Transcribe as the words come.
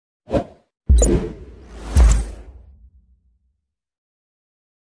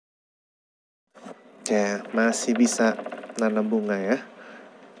aja masih bisa nanam bunga ya.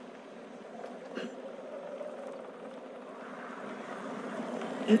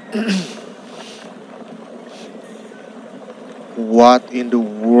 What in the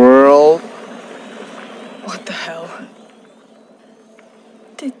world? What the hell?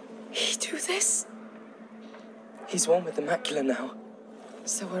 Did he do this? He's one with the macula now.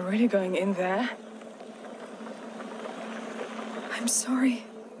 So we're really going in there? I'm sorry.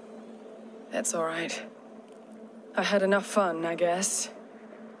 That's alright. I had enough fun, I guess.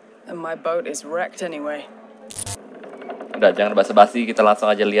 And my boat is wrecked anyway. Udah, jangan basa-basi, kita langsung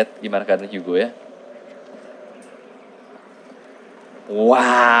aja lihat gimana keadaan Hugo ya.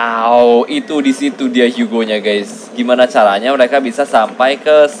 Wow, itu di situ dia Hugo-nya guys. Gimana caranya mereka bisa sampai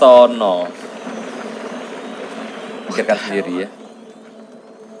ke sono? Pikirkan sendiri ya.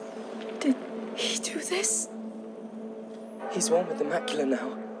 Did he do this? He's one with the macula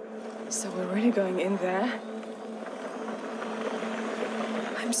now. So we're really going in there?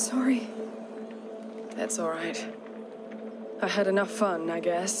 I'm sorry. That's alright. I had enough fun, I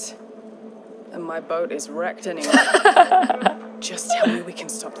guess. And my boat is wrecked anyway. Just tell me we can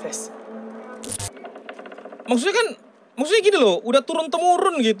stop this. Maksudnya gini loh, udah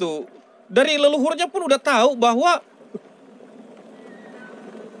turun-temurun gitu. Dari leluhurnya pun udah tahu bahwa...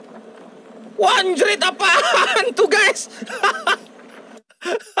 Wah, anjrit apaan tuh guys?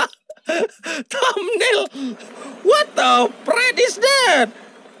 Thumbnail. What the pred is that?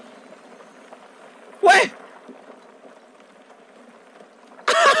 Weh.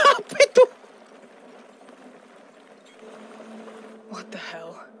 Apa itu? What the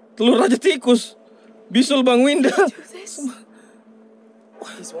hell? Telur raja tikus. Bisul Bang Windah. Do this?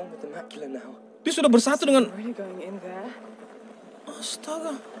 He's one with the macula now. Dia sudah bersatu dengan... We're really going in there?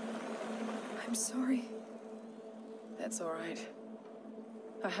 Astaga. I'm sorry. That's alright.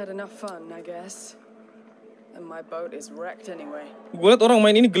 I had enough fun, I guess. And my boat is wrecked anyway. Gue liat orang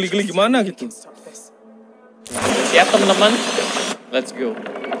main ini geli-geli gimana gitu. Stop this. Siap teman-teman. Let's go.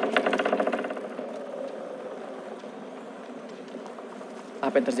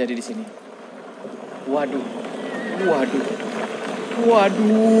 Apa yang terjadi di sini? Waduh. Waduh.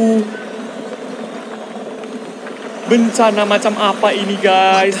 Waduh. Bencana macam apa ini,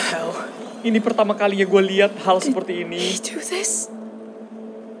 guys? What the hell? Ini pertama kalinya gue lihat hal seperti ini. Did he do this?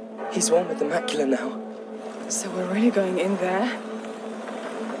 He's one with the macula now. So we're really going in there?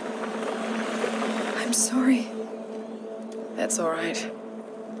 I'm sorry. That's alright.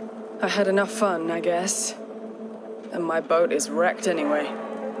 I had enough fun, I guess. And my boat is wrecked anyway.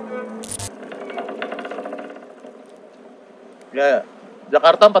 Ya,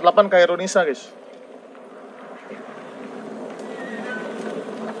 Jakarta 48 ke Indonesia, guys.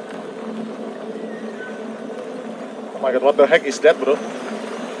 Oh my god, what the heck is that, bro?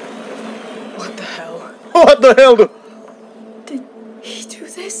 What the hell? What the hell, tuh? Did he do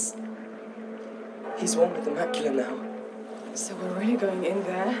this? He's one with the macula now. So we're really going in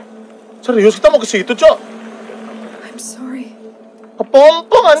there? Serius, kita mau ke situ, Cok? I'm sorry.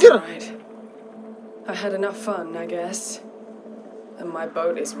 Kepompong, That's anjir. alright. I had enough fun, I guess. And my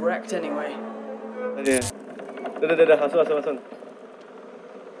boat is wrecked anyway. Udah, langsung.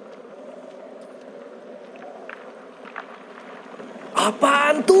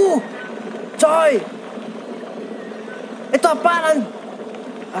 Apaan tuh? Coy! Itu apaan?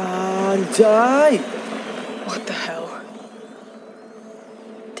 Anjay! What the hell?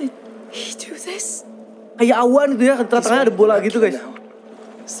 Did he do this? Kayak awan gitu ya, tengah-tengah ada bola gitu guys.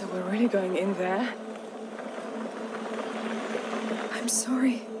 So we're really going in there? I'm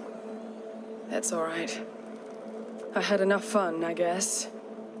sorry. That's alright. I had enough fun, I guess.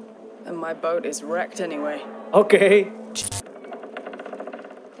 And my boat is wrecked anyway. Oke.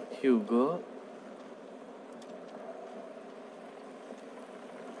 Hugo.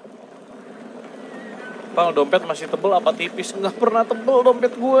 Bang, dompet masih tebel apa tipis? Nggak pernah tebel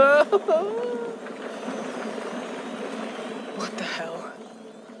dompet gua. What the hell?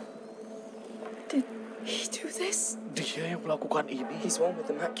 Did he do this? Dia yang melakukan ini. He's one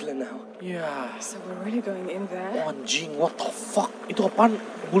with the macula now. Ya, So we're really going in there? anjing, what the fuck? Itu apaan?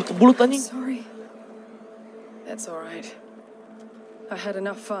 Bulut-bulut I'm anjing. sorry. That's alright. I had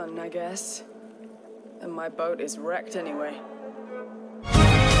enough fun, I guess. And my boat is wrecked anyway.